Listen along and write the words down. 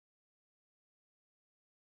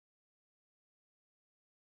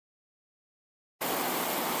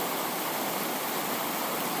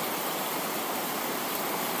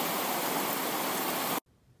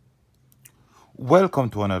Welcome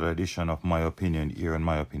to another edition of My Opinion here on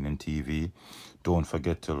My Opinion TV. Don't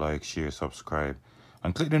forget to like, share, subscribe,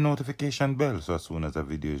 and click the notification bell so as soon as a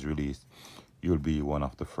video is released, you'll be one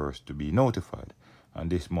of the first to be notified. And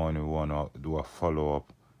this morning we want to do a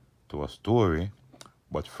follow-up to a story.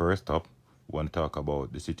 But first up, we want to talk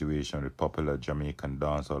about the situation with popular Jamaican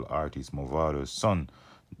dancehall artist Movado's son,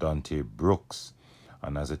 Donte Brooks.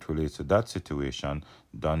 And as it relates to that situation,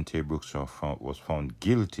 Donte Brooks was found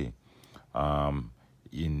guilty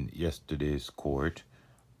in yesterday's court,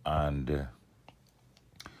 and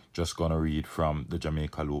just gonna read from the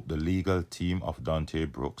Jamaica Loop. The legal team of Donte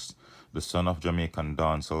Brooks, the son of Jamaican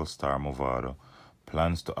dancehall star Movado,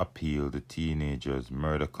 plans to appeal the teenager's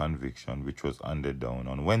murder conviction, which was handed down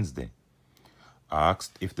on Wednesday.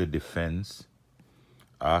 Asked if the defense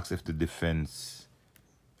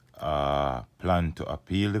planned to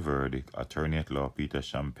appeal the verdict, attorney at law Peter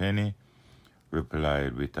Champagne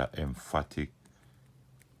replied with an emphatic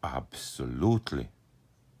absolutely.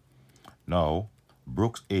 Now,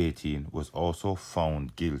 Brooks, 18, was also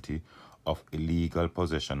found guilty of illegal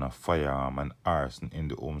possession of firearm and arson in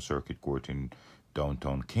the Home Circuit Court in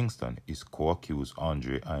downtown Kingston. His co-accused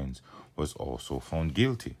Andre Hines was also found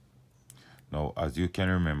guilty. Now, as you can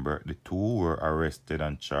remember, the two were arrested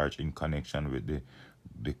and charged in connection with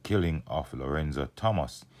the killing of Lorenzo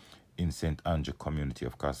Thomas in St. Andrew community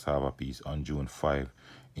of Cassava Peace on June 5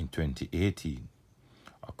 in 2018.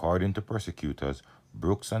 According to prosecutors,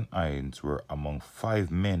 Brooks and Hines were among 5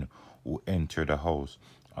 men who entered the house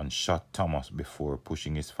and shot Thomas before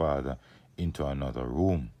pushing his father into another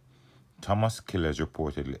room. Thomas' killers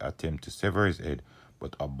reportedly attempted to sever his head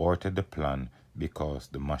but aborted the plan because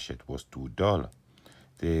the machete was too dull.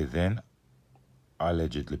 They then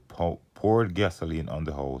allegedly poured gasoline on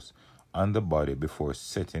the house and the body before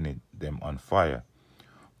setting them on fire.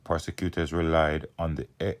 Prosecutors relied on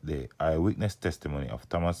the eyewitness testimony of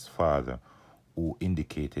Thomas' father, who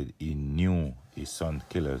indicated he knew his son's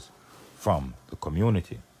killers from the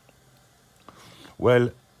community.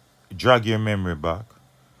 Well, drag your memory back.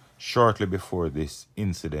 Shortly before this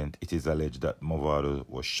incident, it is alleged that Movado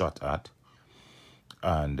was shot at,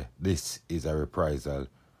 and this is a reprisal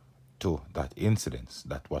to that incident.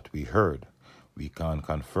 That's what we heard. We can't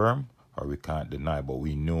confirm or we can't deny, but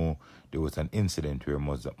we know there was an incident where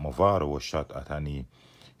Movado was shot at and he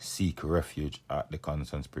seek refuge at the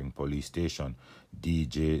Constant Spring police station.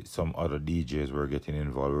 Some other DJs were getting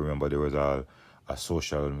involved. Remember, there was a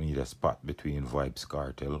social media spat between Vybz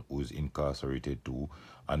Kartel, who's incarcerated too,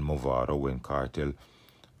 and Movado, when Kartel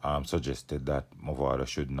suggested that Movado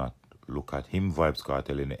should not look at him, Vybz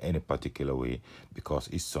Kartel, in any particular way because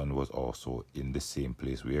his son was also in the same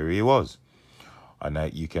place where he was.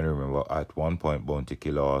 And you can remember at one point Bounty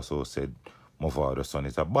Killer also said Movado's son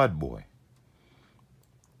is a bad boy.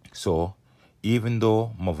 So even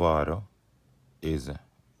though Movado is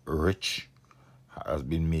rich, has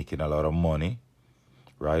been making a lot of money,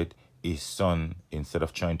 right, his son, instead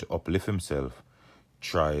of trying to uplift himself,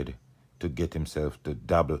 tried to get himself to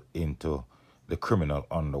dabble into the criminal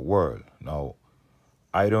underworld. Now,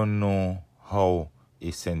 I don't know how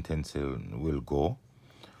his sentencing will go,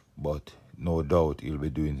 but no doubt he'll be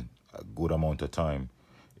doing a good amount of time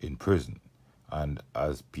in prison. And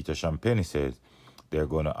as Peter Champagne says, they're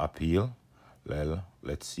going to appeal. Well,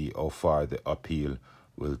 let's see how far the appeal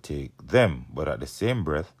will take them. But at the same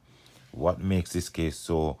breath, what makes this case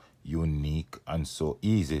so unique and so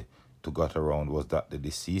easy to get around was that the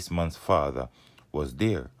deceased man's father was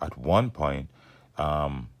there. At one point,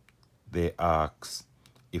 they asked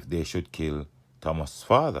if they should kill Thomas'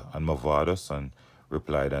 father, and Movado's son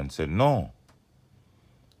replied and said no,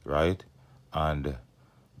 right? And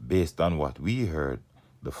based on what we heard,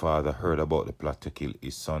 the father heard about the plot to kill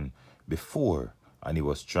his son before, and he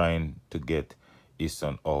was trying to get his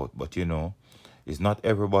son out. But you know, it's not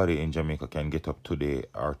everybody in Jamaica can get up today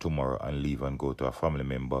or tomorrow and leave and go to a family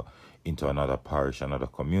member into another parish, another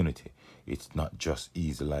community. It's not just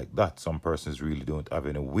easy like that. Some persons really don't have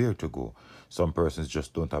anywhere to go. Some persons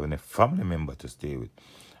just don't have any family member to stay with.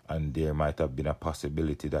 And there might have been a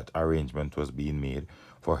possibility that arrangement was being made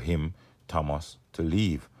for him, Thomas, to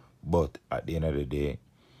leave. But at the end of the day,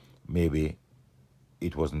 maybe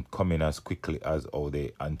it wasn't coming as quickly as how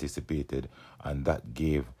they anticipated. And that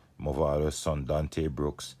gave Movado's son, Donte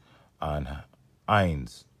Brooks, and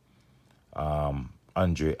Hines,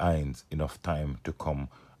 Andre Hines, enough time to come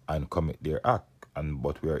and commit their act.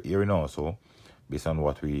 But we are hearing also, based on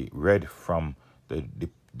what we read from the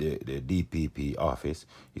DPP office,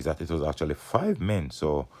 is that it was actually 5 men.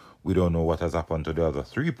 So we don't know what has happened to the other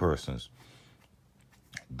 3 persons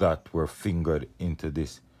that were fingered into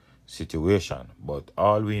this situation. But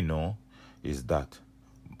all we know is that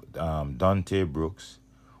Donte Brooks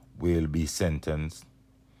will be sentenced,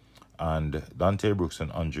 and Donte Brooks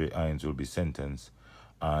and Andre Hines will be sentenced,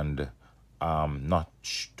 and I'm not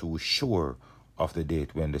too sure of the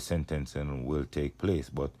date when the sentencing will take place,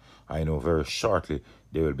 but I know very shortly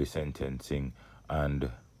they will be sentencing, and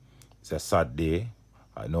it's a sad day.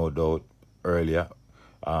 No doubt earlier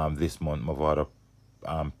this month, Movado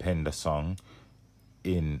penned a song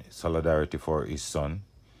in solidarity for his son,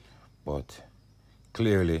 but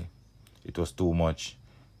clearly it was too much.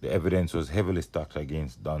 The evidence was heavily stacked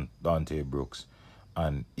against Donte Brooks,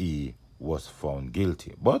 and he was found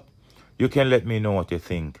guilty. But you can let me know what you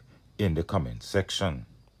think in the comment section.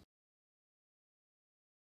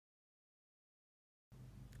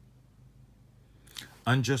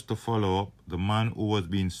 And just to follow up, the man who was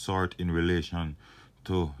being sought in relation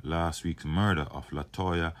to last week's murder of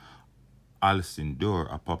LaToya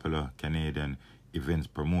Alcindor, a popular Canadian events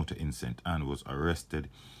promoter in St. Anne, was arrested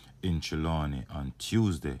in Trelawney on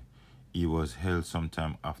Tuesday. He was held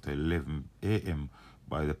sometime after 11 a.m.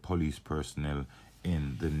 by the police personnel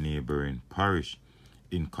in the neighboring parish.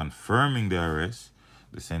 In confirming the arrest,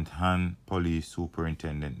 the St. Anne Police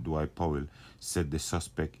Superintendent Dwight Powell said the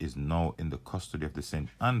suspect is now in the custody of the St.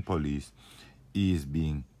 Anne Police. He is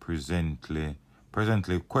being presently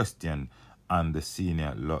questioned, and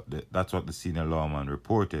that's what the senior lawman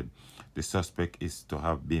reported. The suspect is to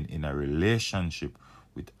have been in a relationship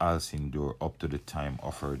with Alcindor up to the time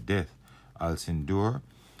of her death. Alcindor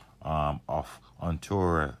of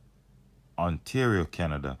Ontario,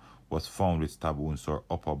 Canada, was found with stab wounds to her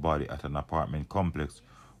upper body at an apartment complex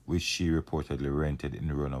which she reportedly rented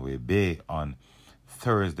in Runaway Bay on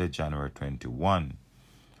Thursday, January 21.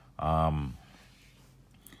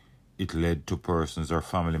 It led to persons or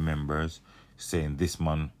family members saying this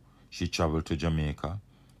month she traveled to Jamaica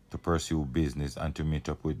to pursue business and to meet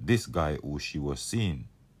up with this guy who she was seeing.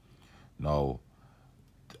 Now,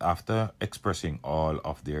 after expressing all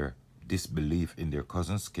of their disbelief in their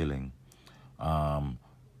cousin's killing,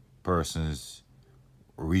 persons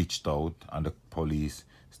reached out and the police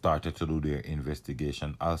started to do their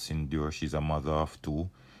investigation. Alcindor, she's a mother of two.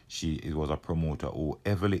 She was a promoter who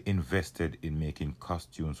heavily invested in making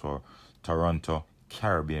costumes for Toronto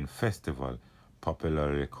Caribbean Festival,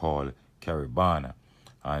 popularly called Caribana.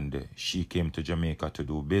 And she came to Jamaica to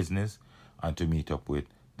do business and to meet up with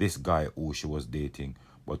this guy who she was dating.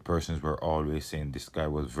 But persons were always saying this guy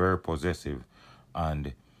was very possessive,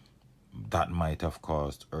 and that might have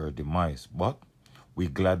caused her demise. But we're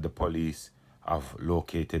glad the police have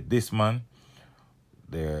located this man.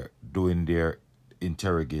 They're doing their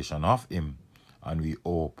interrogation of him, and we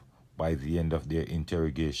hope by the end of their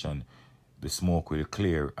interrogation the smoke will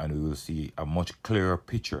clear and we will see a much clearer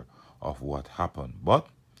picture of what happened. But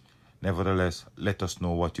nevertheless, let us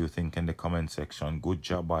know what you think in the comment section. Good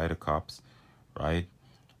job by the cops, right?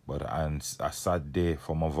 But and a sad day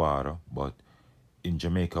for Movado, but in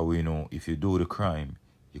Jamaica we know if you do the crime,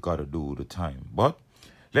 you gotta do the time. But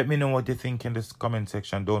let me know what you think in this comment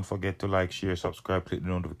section. Don't forget to like, share, subscribe, click the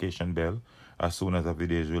notification bell. As soon as a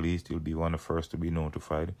video is released, you'll be one of the first to be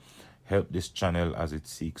notified. Help this channel as it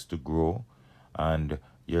seeks to grow, and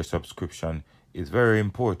your subscription is very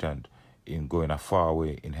important in going a far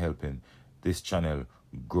way in helping this channel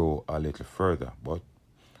grow a little further. But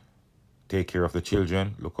take care of the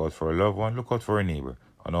children, look out for a loved one, look out for a neighbor,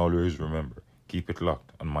 and always remember, keep it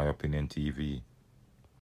locked on My Opinion TV.